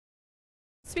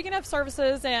Speaking of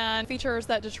services and features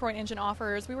that Detroit Engine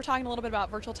offers, we were talking a little bit about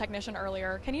Virtual Technician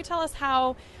earlier. Can you tell us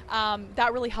how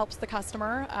that really helps the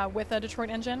customer with a Detroit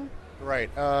Engine? Right.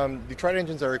 Detroit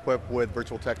engines are equipped with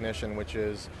Virtual Technician, which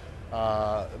is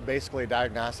basically a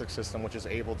diagnostic system which is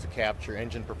able to capture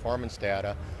engine performance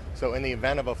data. So in the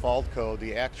event of a fault code,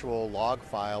 the actual log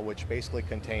file, which basically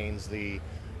contains the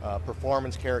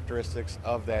performance characteristics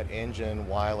of that engine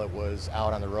while it was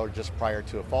out on the road just prior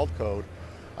to a fault code,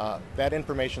 that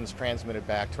information is transmitted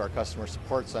back to our customer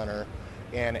support center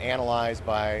and analyzed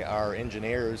by our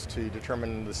engineers to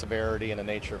determine the severity and the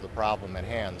nature of the problem at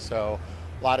hand. So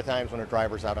a lot of times when a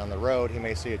driver's out on the road, he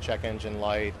may see a check engine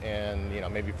light and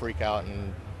maybe freak out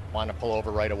and want to pull over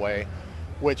right away,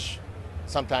 which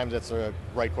sometimes it's a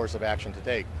right course of action to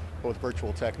take. But with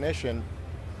Virtual Technician,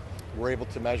 we're able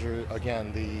to measure,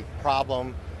 again, the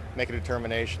problem, make a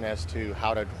determination as to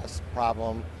how to address the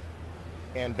problem,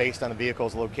 and based on the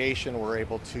vehicle's location, we're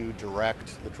able to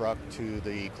direct the truck to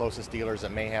the closest dealers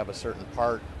that may have a certain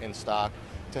part in stock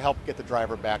to help get the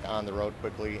driver back on the road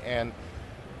quickly. And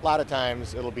a lot of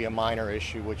times it'll be a minor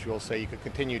issue, which you'll say you could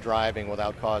continue driving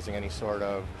without causing any sort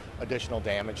of additional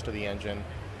damage to the engine.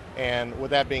 And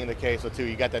with that being the case, too,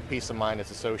 you got that peace of mind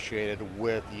that's associated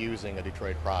with using a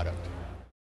Detroit product.